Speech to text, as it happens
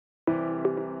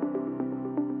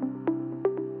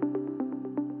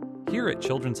Here at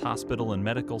Children's Hospital and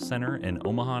Medical Center in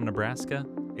Omaha, Nebraska,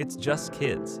 it's just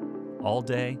kids, all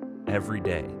day, every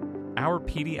day. Our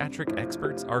pediatric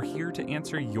experts are here to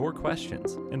answer your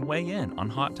questions and weigh in on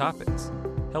hot topics,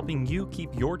 helping you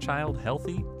keep your child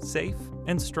healthy, safe,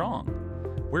 and strong.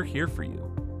 We're here for you.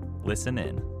 Listen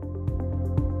in.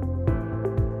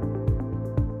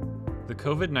 The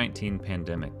COVID-19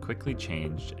 pandemic quickly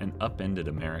changed and upended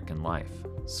American life.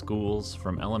 Schools,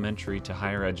 from elementary to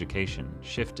higher education,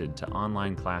 shifted to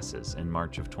online classes in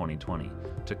March of 2020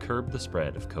 to curb the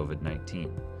spread of COVID-19.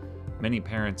 Many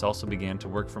parents also began to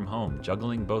work from home,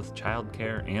 juggling both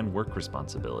childcare and work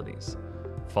responsibilities.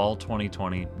 Fall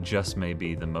 2020 just may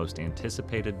be the most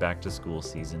anticipated back-to-school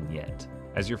season yet.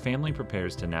 As your family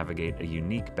prepares to navigate a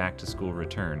unique back-to-school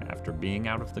return after being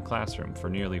out of the classroom for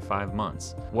nearly 5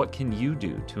 months, what can you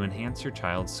do to enhance your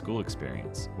child's school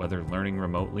experience, whether learning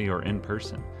remotely or in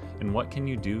person? And what can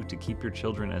you do to keep your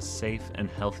children as safe and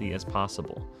healthy as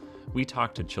possible? We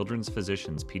talked to children's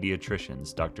physicians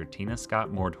pediatricians Dr. Tina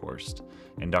Scott-Mordhorst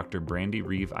and Dr. Brandi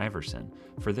Reeve-Iverson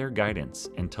for their guidance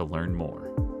and to learn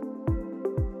more.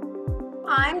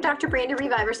 I'm Dr. Brandi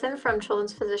Reeve-Iverson from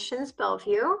Children's Physicians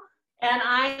Bellevue. And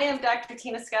I am Dr.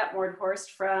 Tina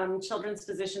Scott-Mordhorst from Children's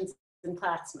Physicians in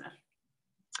Plattsmouth.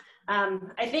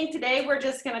 I think today we're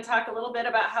just going to talk a little bit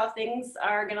about how things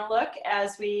are going to look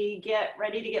as we get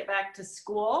ready to get back to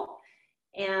school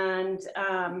and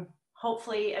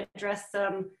hopefully address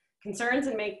some concerns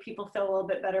and make people feel a little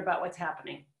bit better about what's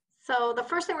happening. So the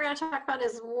first thing we're going to talk about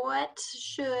is what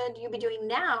should you be doing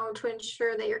now to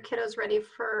ensure that your kiddo's ready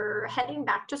for heading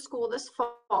back to school this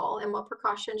fall, and what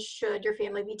precautions should your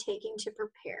family be taking to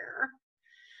prepare?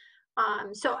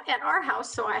 So at our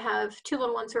house, I have 2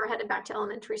 little ones who are headed back to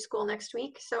elementary school next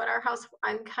week. So at our house,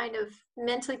 I'm kind of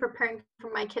mentally preparing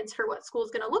for my kids for what school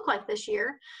is going to look like this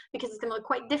year, because it's going to look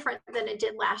quite different than it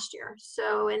did last year.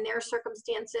 So in their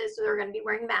circumstances, they're going to be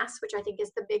wearing masks, which I think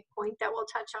is the big point that we'll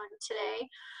touch on today.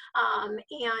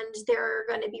 And they're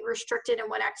going to be restricted in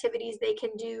what activities they can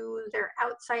do, their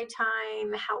outside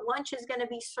time, how lunch is going to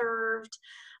be served,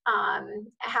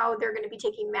 how they're going to be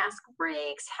taking mask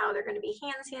breaks, how they're going to be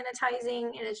hand sanitizing,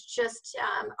 and it's just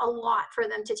a lot for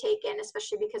them to take in,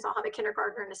 especially because I'll have a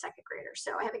kindergartner and a 2nd grader.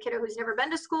 So I have a kiddo who's never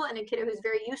been to school and a kiddo who's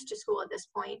very used to school at this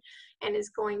point and is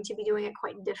going to be doing it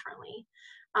quite differently.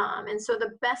 And so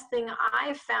the best thing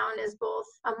I've found as both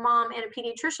a mom and a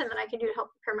pediatrician that I can do to help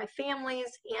prepare my families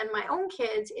and my own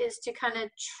kids is to kind of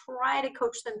try to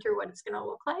coach them through what it's going to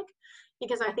look like,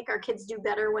 because I think our kids do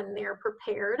better when they're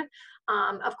prepared.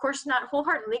 Of course, not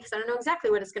wholeheartedly, because I don't know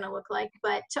exactly what it's going to look like,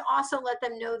 but to also let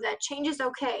them know that change is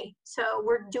okay. So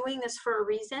we're doing this for a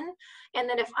reason. And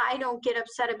that if I don't get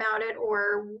upset about it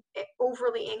or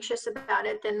overly anxious about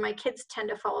it, then my kids tend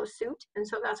to follow suit. And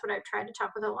so that's what I've tried to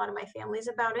talk with a lot of my families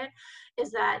about it,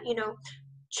 is that,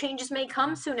 changes may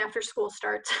come soon after school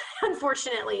starts,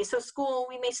 unfortunately. So school,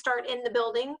 we may start in the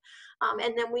building,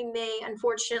 and then we may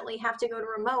unfortunately have to go to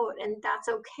remote, and that's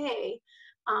okay,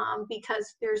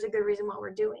 because there's a good reason why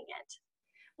we're doing it.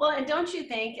 Well, and don't you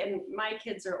think, and my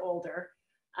kids are older,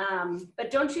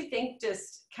 but don't you think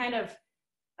just kind of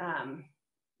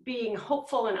being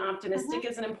hopeful and optimistic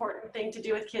is an important thing to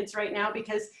do with kids right now,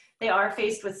 because they are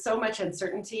faced with so much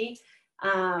uncertainty.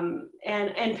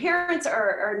 And parents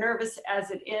are nervous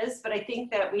as it is, but I think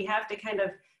that we have to kind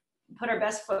of put our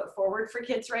best foot forward for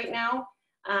kids right now,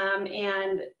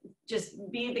 and just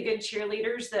be the good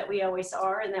cheerleaders that we always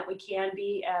are, and that we can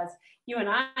be as you and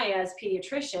I as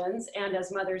pediatricians and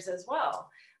as mothers as well.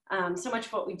 So much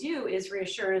of what we do is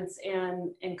reassurance and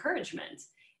encouragement.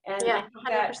 And yeah,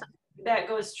 I think that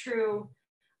goes true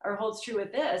or holds true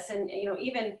with this. And,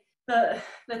 even the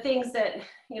things that,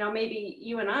 maybe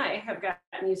you and I have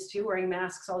gotten used to, wearing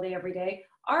masks all day, every day,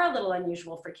 are a little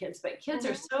unusual for kids, but kids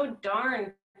are so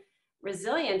darn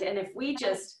resilient. And if we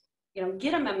just,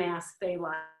 get them a mask they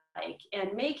like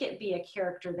and make it be a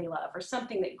character they love, or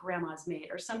something that grandma's made,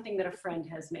 or something that a friend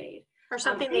has made, or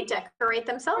something they decorate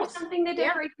themselves. Or something they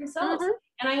decorate themselves.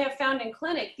 And I have found in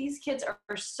clinic, these kids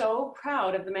are so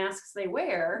proud of the masks they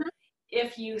wear.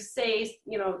 If you say,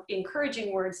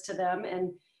 encouraging words to them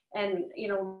and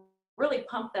really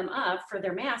pump them up for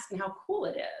their mask and how cool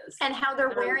it is. And how they're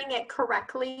wearing it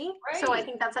correctly. Right. So I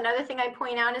think that's another thing I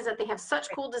point out, is that they have such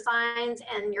cool designs,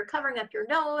 and you're covering up your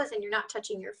nose and you're not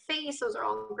touching your face. Those are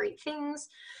all great things.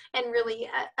 And really,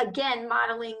 again,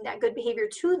 modeling that good behavior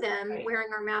to them, wearing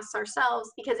our masks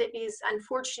ourselves, because it is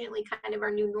unfortunately kind of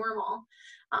our new normal.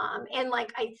 And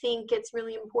like, I think it's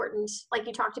really important, like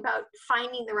you talked about,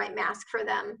 finding the right mask for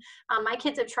them. My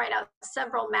kids have tried out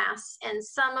several masks, and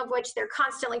some of which they're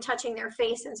constantly touching their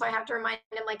face. And so I have to remind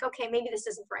them, like, okay, maybe this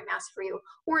isn't the right mask for you,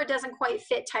 or it doesn't quite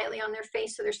fit tightly on their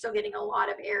face, so they're still getting a lot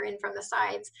of air in from the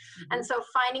sides. Mm-hmm. And so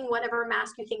finding whatever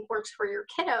mask you think works for your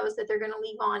kiddos that they're going to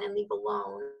leave on and leave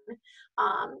alone.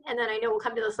 And then I know we'll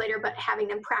come to this later, but having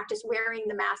them practice wearing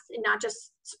the mask and not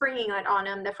just springing it on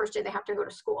them the first day they have to go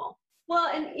to school. Well,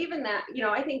 and even that,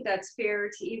 I think that's fair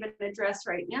to even address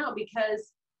right now,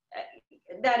 because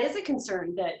that is a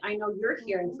concern that I know you're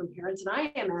hearing from parents, and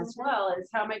I am as well, is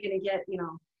how am I going to get,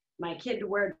 my kid to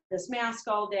wear this mask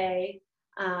all day?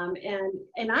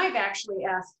 And I've actually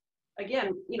asked,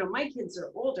 again, my kids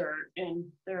are older and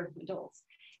they're adults,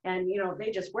 and,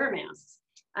 they just wear masks.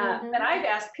 But I've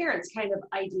asked parents kind of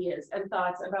ideas and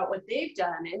thoughts about what they've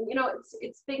done. And,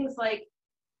 it's things like,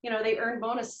 they earn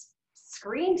bonus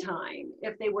screen time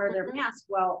if they wear their mask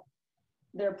while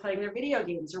they're playing their video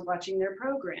games or watching their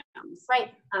programs.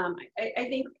 Right.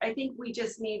 I think we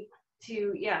just need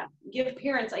to, give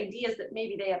parents ideas that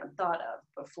maybe they haven't thought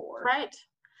of before. Right.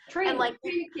 Train a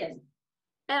kid.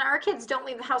 And our kids don't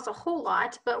leave the house a whole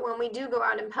lot, but when we do go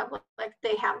out in public,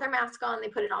 they have their mask on, they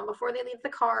put it on before they leave the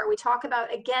car. We talk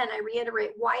about, again, I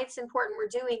reiterate why it's important we're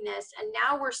doing this. And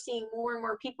now we're seeing more and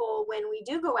more people when we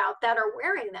do go out that are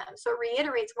wearing them. So it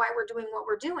reiterates why we're doing what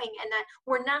we're doing, and that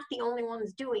we're not the only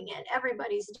ones doing it.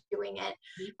 Everybody's doing it.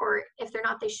 Or if they're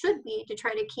not, they should be, to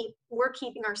try to we're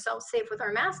keeping ourselves safe with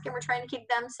our mask, and we're trying to keep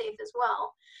them safe as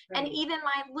well. Right. And even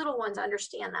my little ones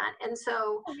understand that. And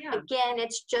so again,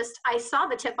 it's just, I saw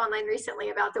the tip online recently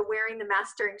about the wearing the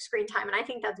mask during screen time. And I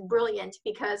think that's brilliant,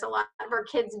 because a lot of our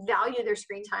kids value their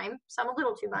screen time, some a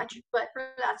little too much, but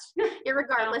that's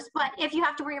irregardless. But if you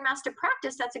have to wear your mask to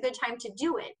practice, that's a good time to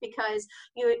do it, because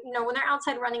when they're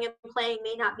outside running and playing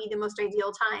may not be the most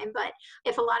ideal time. But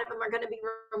if a lot of them are going to be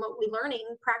remotely learning,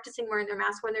 practicing wearing their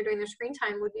mask when they're doing their screen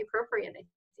time would be appropriate, I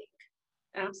think.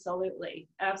 Absolutely.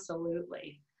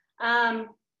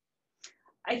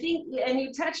 I think, and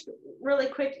you touched really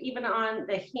quick even on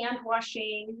the hand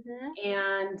washing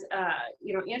and,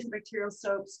 antibacterial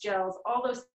soaps, gels, all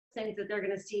those things that they're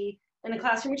going to see in the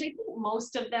classroom, which I think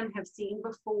most of them have seen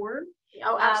before.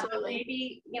 Oh,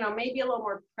 absolutely. Maybe a little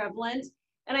more prevalent.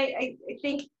 And I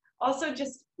think also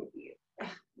just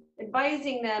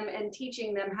advising them and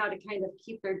teaching them how to kind of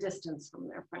keep their distance from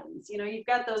their friends. You've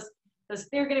got those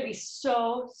they're going to be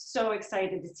so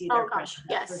excited to see their friends.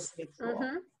 Yes. First day of school.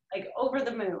 Like over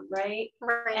the moon, right?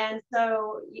 Right. And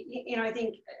so, I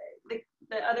think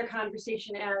the other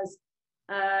conversation as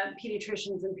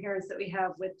pediatricians and parents that we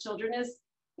have with children is,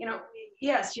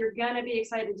 yes, you're gonna be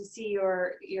excited to see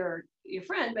your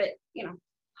friend, but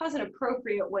how's an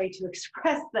appropriate way to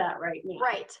express that right now?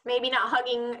 Right. Maybe not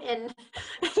hugging and,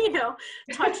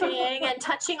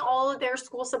 touching all of their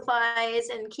school supplies,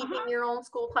 and keeping your own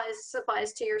school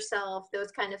supplies to yourself, those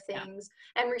kind of things,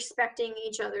 and respecting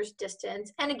each other's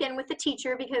distance. And again, with the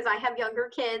teacher, because I have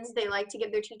younger kids, they like to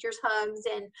give their teachers hugs,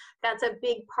 and that's a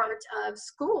big part of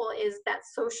school, is that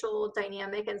social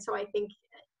dynamic. And so I think,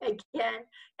 again,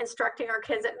 instructing our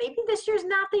kids that maybe this year's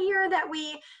not the year that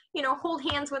we, hold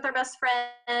hands with our best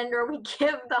friend, or we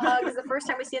give the hugs the first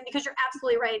time we see them, because you're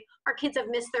absolutely right. Our kids have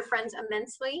missed their friends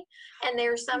immensely. And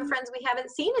there's some friends we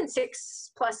haven't seen in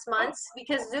 6+ months,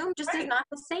 because Zoom just is not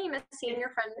the same as seeing your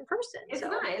friend in person.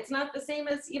 It's not the same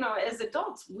as, as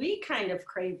adults, we kind of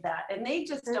crave that, and they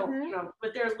just don't,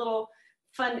 with their little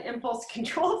fun impulse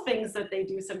control things that they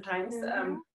do sometimes.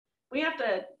 We have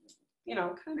to,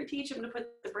 kind of teach them to put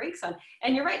the brakes on.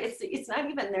 And you're right, it's not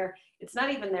even their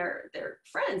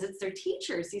friends, it's their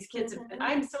teachers. These kids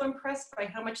I'm so impressed by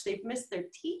how much they've missed their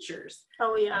teachers.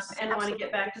 Oh yes. And want to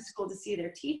get back to school to see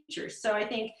their teachers. So I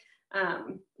think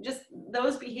just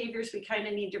those behaviors we kind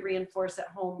of need to reinforce at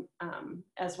home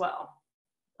as well.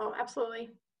 Oh,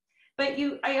 absolutely. But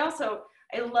I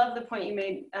love the point you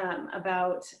made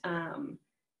about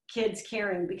kids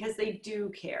caring, because they do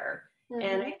care.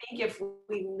 And I think if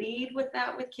we lead with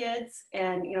that with kids,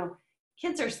 and,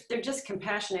 kids they're just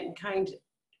compassionate and kind,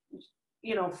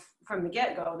 from the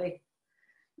get-go.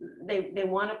 They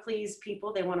want to please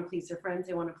people. They want to please their friends.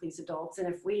 They want to please adults.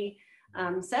 And if we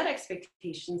set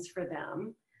expectations for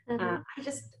them,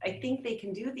 I think they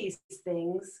can do these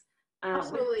things.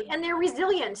 Absolutely. And they're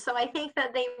resilient. So I think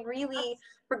that they really,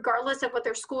 regardless of what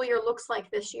their school year looks like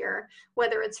this year,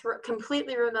 whether it's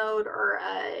completely remote or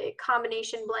a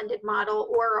combination blended model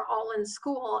or all in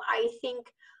school, I think,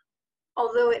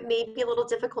 although it may be a little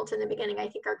difficult in the beginning, I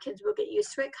think our kids will get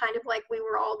used to it, kind of like we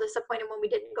were all disappointed when we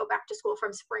didn't go back to school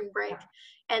from spring break.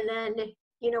 And then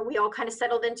we all kind of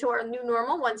settled into our new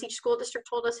normal once each school district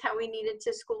told us how we needed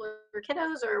to school our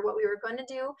kiddos or what we were going to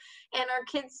do. And our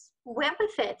kids went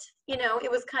with it.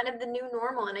 It was kind of the new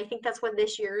normal. And I think that's what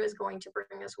this year is going to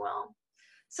bring as well.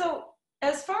 So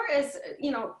as far as,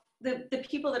 the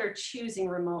people that are choosing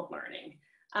remote learning,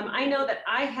 I know that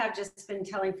I have just been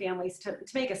telling families to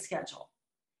make a schedule.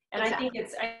 And exactly.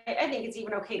 I think it's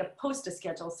even okay to post a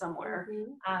schedule somewhere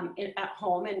at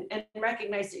home and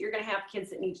recognize that you're going to have kids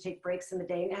that need to take breaks in the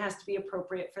day, and it has to be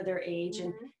appropriate for their age.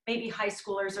 And maybe high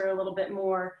schoolers are a little bit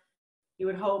more, you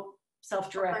would hope,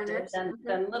 self-directed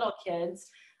than little kids.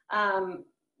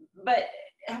 But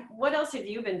what else have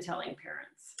you been telling parents?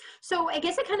 So I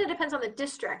guess it kind of depends on the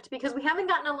district, because we haven't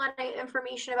gotten a lot of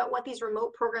information about what these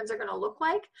remote programs are going to look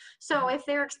like. So if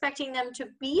they're expecting them to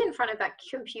be in front of that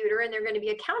computer and they're going to be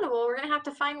accountable, we're going to have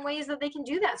to find ways that they can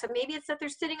do that. So maybe it's that they're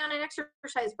sitting on an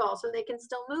exercise ball so they can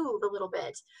still move a little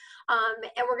bit.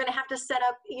 And we're going to have to set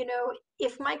up,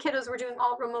 if my kiddos were doing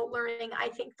all remote learning, I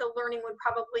think the learning would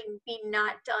probably be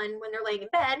not done when they're laying in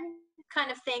bed,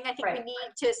 kind of thing. I think we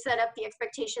need to set up the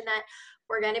expectation that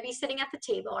we're going to be sitting at the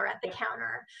table or at the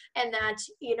counter, and that,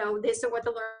 this is what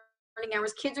the learning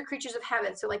hours. Kids are creatures of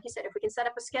habit. So like you said, if we can set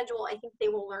up a schedule, I think they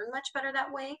will learn much better that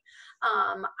way.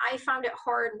 I found it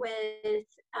hard with,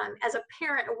 as a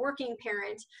parent, a working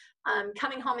parent,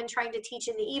 coming home and trying to teach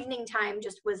in the evening time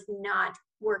just was not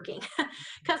working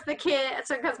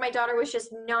because my daughter was just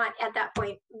not at that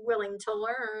point willing to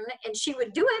learn, and she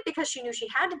would do it because she knew she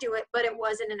had to do it, but it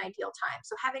wasn't an ideal time.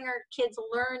 So having our kids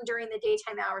learn during the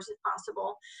daytime hours is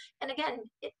possible. And again,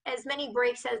 as many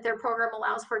breaks as their program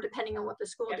allows for, depending on what the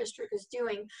school district is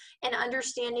doing, and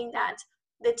understanding that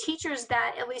the teachers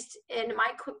that, at least in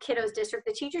my kiddos district,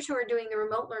 the teachers who are doing the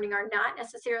remote learning are not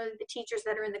necessarily the teachers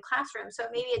that are in the classroom. So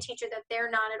maybe a teacher that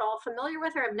they're not at all familiar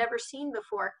with or have never seen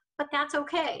before, but that's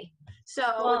okay. So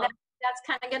that's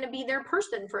kind of going to be their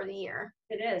person for the year.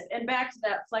 It is. And back to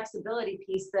that flexibility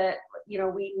piece that,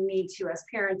 we need to, as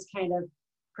parents, kind of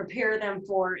prepare them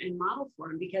for and model for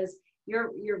them, because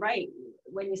you're right.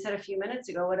 When you said a few minutes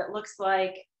ago, what it looks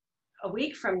like a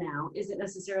week from now isn't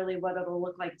necessarily what it'll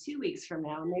look like 2 weeks from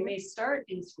now. And they may start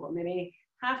in school, and they may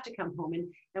have to come home,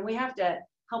 and we have to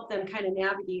help them kind of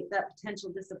navigate that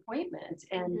potential disappointment.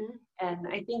 And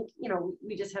I think,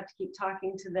 we just have to keep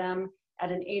talking to them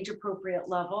at an age appropriate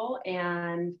level,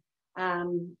 and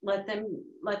let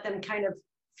them kind of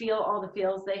feel all the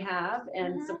feels they have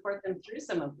and support them through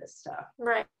some of this stuff.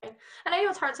 Right. And I know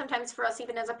it's hard sometimes for us,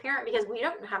 even as a parent, because we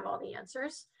don't have all the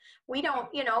answers. We don't,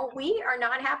 we are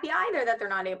not happy either that they're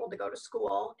not able to go to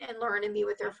school and learn and be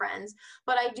with their friends.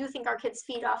 But I do think our kids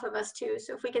feed off of us too.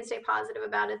 So if we can stay positive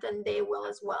about it, then they will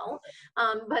as well.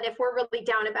 But if we're really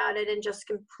down about it and just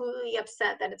completely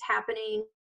upset that it's happening,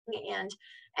 and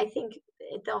I think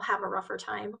they'll have a rougher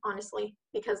time, honestly,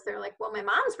 because they're like, well, my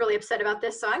mom's really upset about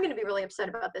this, so I'm going to be really upset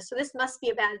about this. So this must be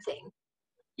a bad thing.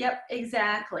 Yep,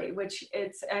 exactly. Which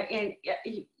it's, and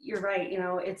you're right.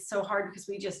 It's so hard because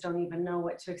we just don't even know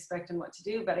what to expect and what to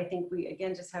do. But I think we,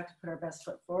 again, just have to put our best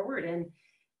foot forward and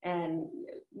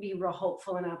be real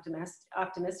hopeful and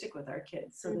optimistic with our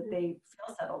kids so that they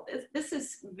feel settled. This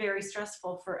is very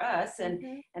stressful for us,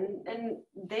 and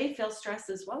they feel stress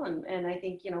as well. And I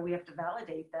think, we have to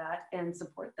validate that and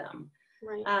support them.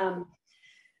 Right.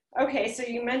 Okay, so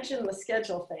you mentioned the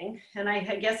schedule thing, and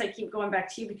I guess I keep going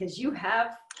back to you because you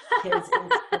have kids in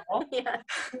school.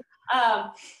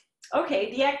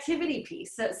 Okay, the activity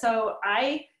piece. So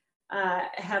I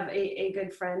have a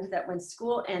good friend that when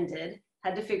school ended,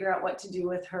 had to figure out what to do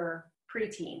with her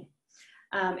preteen.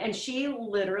 And she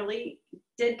literally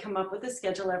did come up with a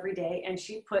schedule every day, and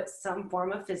she put some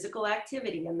form of physical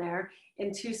activity in there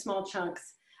in 2 small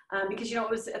chunks. Because, it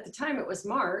was, at the time it was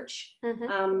March.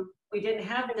 We didn't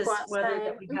have this weather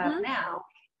that we have now,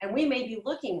 and we may be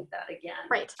looking at that again.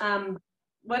 Right.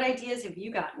 What ideas have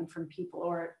you gotten from people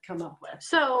or come up with?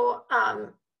 So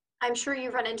I'm sure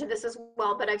you've run into this as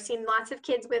well, but I've seen lots of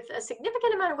kids with a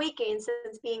significant amount of weight gain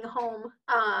since being home,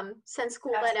 since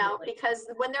school let out, because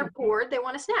when they're bored, they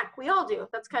want a snack. We all do.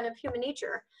 That's kind of human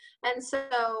nature. And so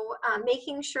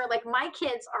making sure, like, my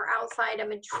kids are outside a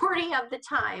majority of the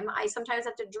time. I sometimes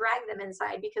have to drag them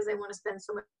inside because they want to spend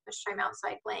so much time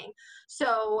outside playing.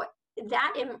 So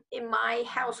that in my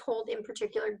household in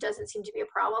particular doesn't seem to be a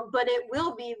problem, but it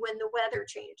will be when the weather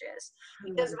changes,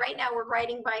 because right now we're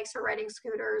riding bikes, we're riding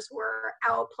scooters, we're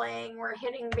out playing, we're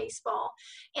hitting baseball.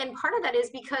 And part of that is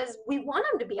because we want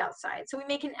them to be outside. So we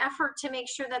make an effort to make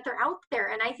sure that they're out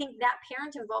there. And I think that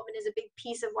parent involvement is a big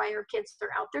piece of why our kids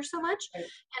are out there so much. Right.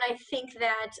 And I think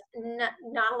that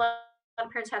not a lot of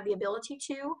parents have the ability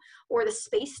to, or the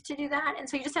space to do that. And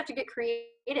so you just have to get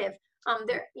creative.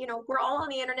 We're all on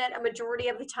the internet a majority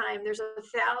of the time. There's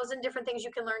 1,000 different things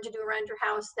you can learn to do around your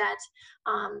house that,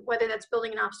 whether that's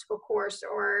building an obstacle course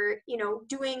or,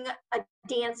 doing a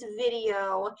dance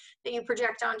video that you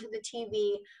project onto the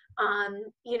TV.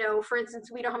 For instance,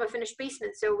 we don't have a finished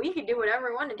basement, so we could do whatever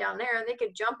we wanted down there. They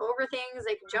could jump over things,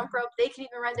 they could jump rope, they could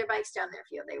even ride their bikes down there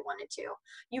if they wanted to.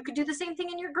 You could do the same thing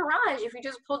in your garage. If you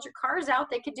just pulled your cars out,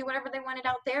 they could do whatever they wanted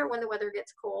out there when the weather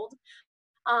gets cold.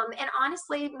 And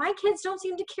honestly, my kids don't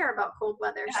seem to care about cold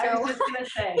weather. So. I was just going to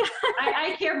say,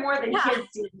 I care more than kids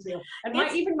seem to. And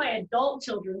even my adult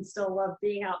children still love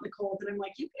being out in the cold. And I'm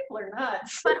like, you people are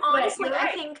nuts. But honestly,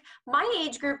 I think my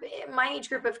age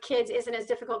group of kids isn't as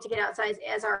difficult to get outside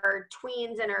as our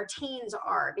tweens and our teens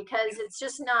are, because it's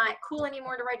just not cool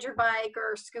anymore to ride your bike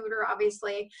or scooter,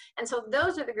 obviously. And so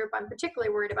those are the group I'm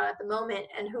particularly worried about at the moment,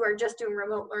 and who are just doing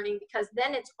remote learning, because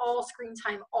then it's all screen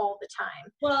time all the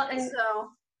time. Well,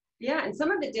 and some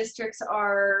of the districts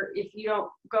are, if you don't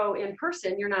go in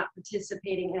person, you're not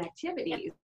participating in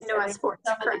activities. No, sports.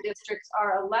 Some of the districts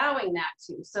are allowing that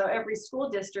too. So every school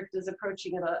district is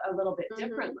approaching it a little bit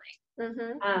differently.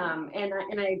 Mm-hmm.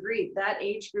 And I agree, that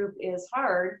age group is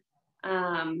hard,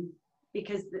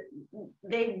 because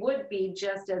they would be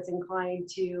just as inclined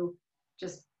to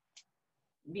just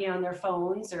be on their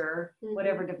phones or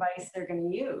whatever device they're going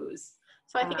to use.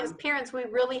 So I think as parents, we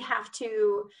really have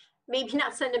to maybe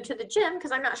not send them to the gym,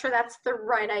 because I'm not sure that's the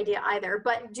right idea either,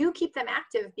 but do keep them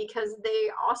active, because they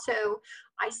also,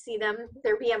 I see them,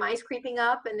 their BMIs creeping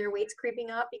up and their weights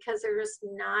creeping up, because they're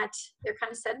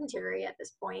kind of sedentary at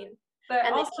this point. But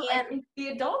and also, I think the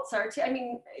adults are too. I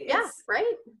mean,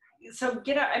 right. So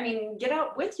get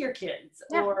out with your kids,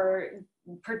 or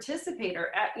participate,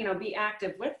 or be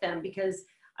active with them, because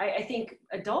I think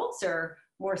adults are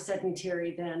more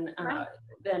sedentary than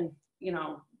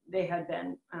they had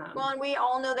been. Well, and we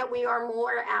all know that we are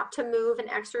more apt to move and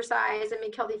exercise and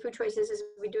make healthy food choices as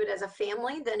we do it as a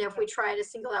family than if we try to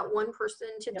single out one person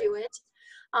to do it,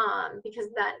 because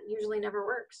that usually never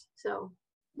works. So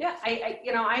yeah,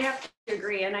 I have to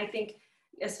agree. And I think,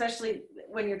 especially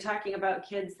when you're talking about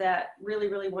kids that really,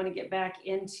 really want to get back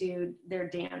into their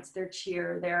dance, their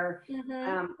cheer,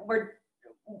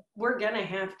 we're going to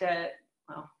have to,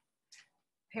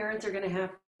 parents are going to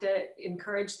have to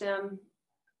encourage them,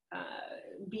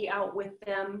 be out with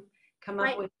them, come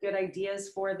up with good ideas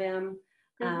for them,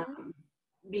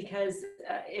 because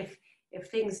if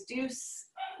things do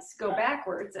go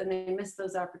backwards and they miss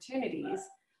those opportunities,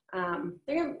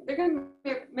 they're going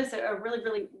to miss a really,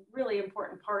 really, really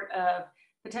important part of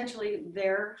potentially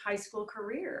their high school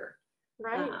career.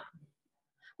 Right.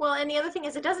 Well, and the other thing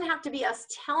is, it doesn't have to be us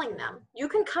telling them. You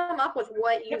can come up with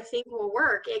what you think will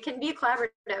work. It can be a collaborative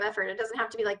effort. It doesn't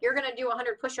have to be like, you're going to do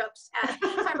 100 push-ups at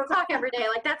 5 o'clock every day.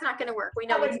 Like, that's not going to work. We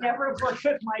know that would never work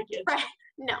with my kids. Right.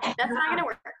 No, that's not going to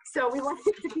work. So we want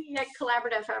it to be a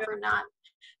collaborative effort, not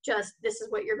just, this is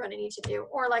what you're going to need to do.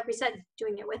 Or like we said,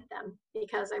 doing it with them,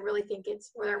 because I really think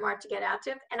it's where they're more to get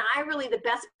active. And the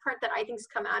best part that I think's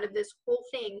come out of this whole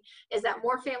thing is that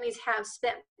more families have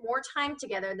spent more time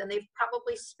together than they've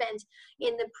probably spent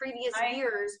in the previous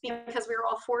years, because we were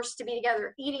all forced to be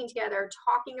together, eating together,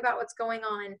 talking about what's going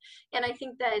on. And I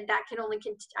think that can only,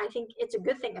 I think it's a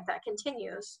good thing if that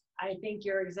continues. I think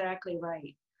you're exactly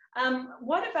right.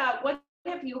 What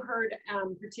have you heard,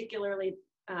 particularly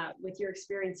with your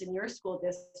experience in your school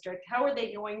district? How are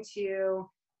they going to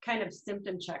kind of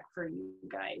symptom check for you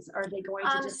guys? Are they going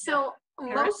to just so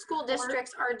most school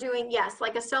districts are doing,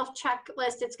 like a self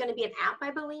checklist. It's going to be an app,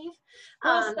 I believe.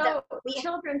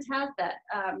 Children's has that.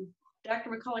 Dr.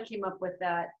 McCullough came up with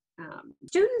that.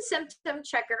 Student symptom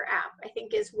checker app, I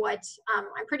think, is what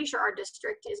I'm pretty sure our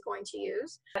district is going to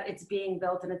use. It's being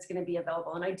built and it's going to be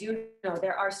available. And I do know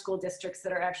there are school districts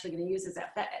that are actually going to use this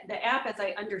app. The app, as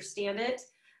I understand it,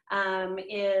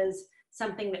 is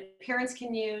something that parents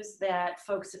can use, that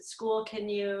folks at school can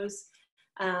use.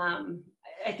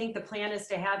 I think the plan is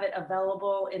to have it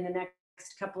available in the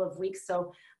next couple of weeks.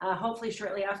 So hopefully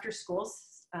shortly after school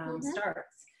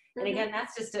starts. And again,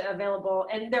 that's just available.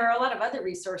 And there are a lot of other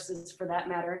resources, for that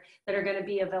matter, that are going to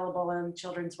be available on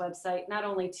children's website, not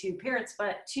only to parents,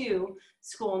 but to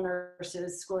school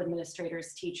nurses, school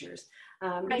administrators, teachers,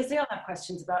 because they all have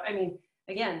questions about,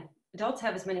 again, adults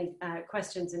have as many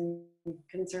questions and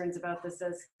concerns about this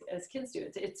as kids do.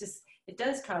 It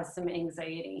does cause some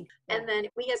anxiety. And then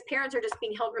we as parents are just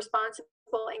being held responsible,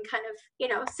 and kind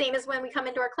of, same as when we come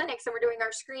into our clinics and we're doing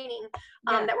our screening,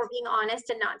 that we're being honest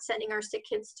and not sending our sick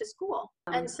kids to school.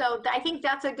 And so I think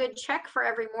that's a good check for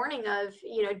every morning of,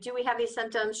 do we have these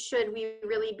symptoms? Should we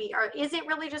really be, or is it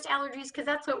really just allergies? Because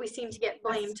that's what we seem to get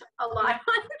blamed a lot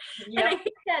on. And I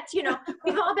think that,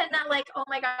 we've all been in that like, oh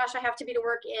my gosh, I have to be to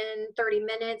work in 30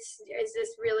 minutes. Is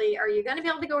this really, are you going to be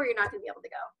able to go, or you're not going to be able to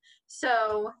go?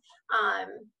 So,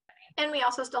 and we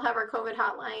also still have our COVID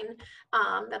hotline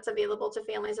that's available to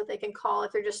families that they can call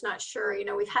if they're just not sure. You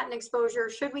know, we've had an exposure.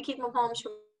 Should we keep them home?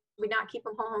 Should we not keep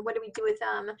them home? What do we do with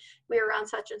them? We were around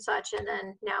such and such, and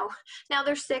then now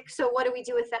they're sick. So what do we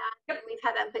do with that? And we've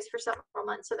had that in place for several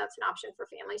months. So that's an option for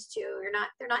families too.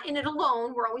 They're not in it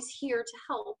alone. We're always here to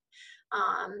help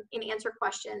and answer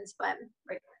questions. But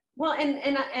right. Well,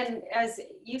 and as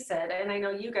you said, and I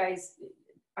know you guys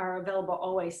are available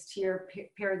always to your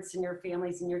parents and your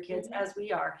families and your kids, as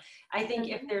we are. I think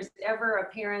if there's ever a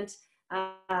parent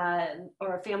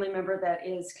or a family member that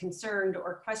is concerned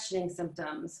or questioning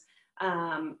symptoms,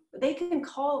 they can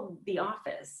call the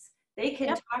office. They can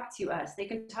talk to us. They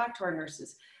can talk to our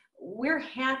nurses. We're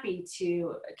happy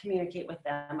to communicate with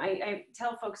them. I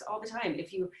tell folks all the time,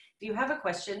 if you have a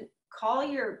question, call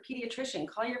your pediatrician,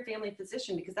 call your family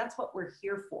physician, because that's what we're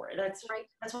here for. That's right.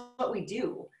 That's what we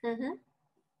do.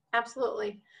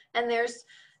 Absolutely. And there's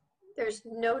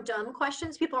no dumb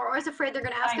questions. People are always afraid they're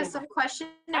going to ask us some question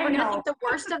and we're going to think the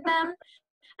worst of them.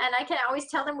 And I can always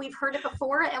tell them we've heard it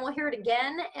before and we'll hear it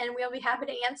again, and we'll be happy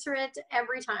to answer it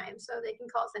every time. So they can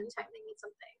call us anytime they need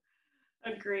something.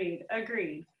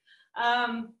 Agreed.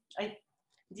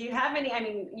 Do you have any, I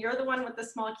mean, you're the one with the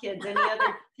small kids, any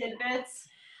other tidbits?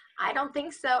 I don't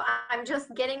think so. I'm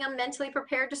just getting them mentally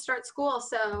prepared to start school.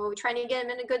 So trying to get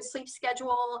them in a good sleep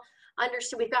schedule.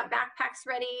 Understood. We've got backpacks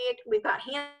ready. We've got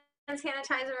hand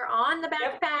sanitizer on the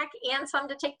backpack and some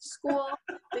to take to school.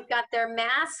 We've got their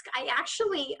mask. I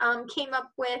actually came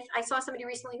up with, I saw somebody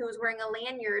recently who was wearing a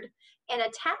lanyard and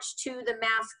attached to the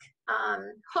mask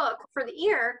hook for the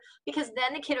ear, because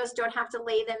then the kiddos don't have to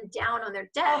lay them down on their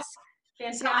desk.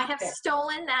 Fantastic. So I have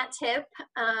stolen that tip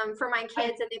for my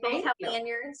kids, and they both have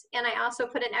lanyards. And I also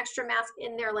put an extra mask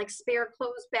in their like spare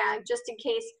clothes bag just in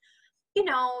case, you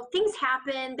know, things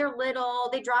happen. They're little,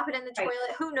 they drop it in the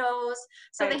toilet, who knows?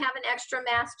 So they have an extra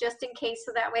mask just in case,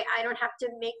 so that way I don't have to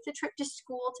make the trip to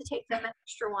school to take them an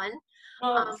extra one,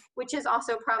 which is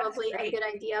also probably a good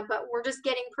idea. But we're just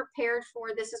getting prepared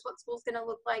for, this is what school's going to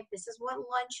look like. This is what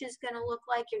lunch is going to look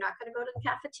like. You're not going to go to the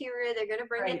cafeteria. They're going to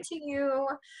bring it to you,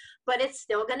 but it's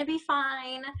still going to be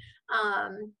fine.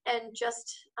 And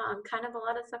just kind of a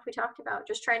lot of stuff we talked about,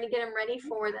 just trying to get them ready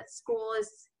for that. School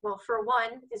is, well, for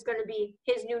one, is going to be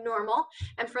his new normal,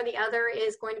 and for the other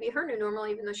is going to be her new normal,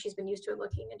 even though she's been used to it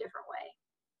looking a different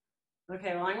way.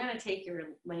 Okay, well, I'm going to take your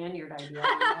lanyard idea.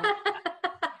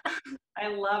 I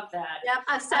love that.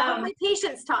 Yep, several of my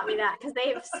patients taught me that, because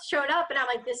they've showed up and I'm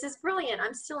like, this is brilliant.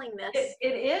 I'm stealing this.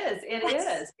 It is,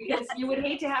 because you would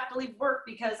hate to have to leave work,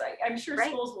 because I'm sure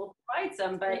schools will provide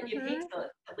some, but you'd hate to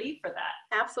leave for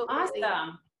that. Absolutely.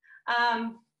 Awesome.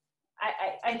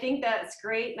 I think that's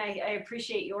great, and I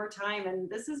appreciate your time, and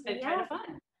this has been kind of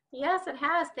fun. Yes, it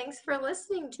has. Thanks for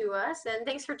listening to us, and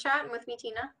thanks for chatting with me,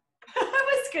 Tina. It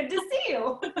was good to see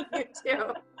you. You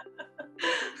too.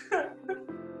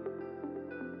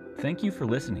 Thank you for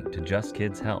listening to Just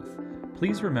Kids Health.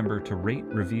 Please remember to rate,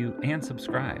 review, and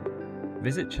subscribe.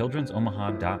 Visit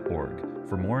children'somaha.org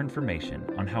for more information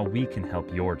on how we can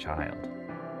help your child.